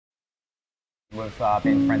We've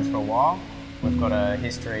been friends for a while. We've got a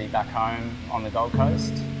history back home on the Gold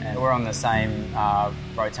Coast, and we're on the same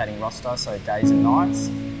rotating roster, so days and nights.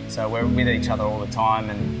 So we're with each other all the time,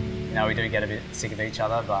 and we do get a bit sick of each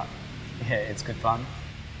other, but yeah, it's good fun.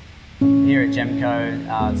 Here at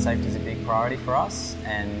Gemco, safety is a big priority for us,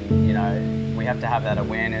 and we have to have that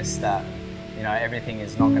awareness that everything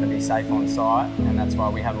is not going to be safe on site, and that's why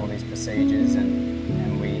we have all these procedures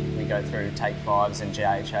and we go through take 5s and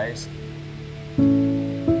GHAs.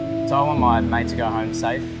 So I want my mate to go home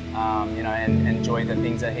safe, and enjoy the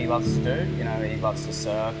things that he loves to do. He loves to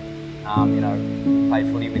surf, play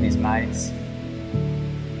footy with his mates.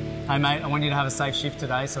 Hey mate, I want you to have a safe shift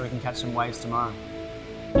today so we can catch some waves tomorrow.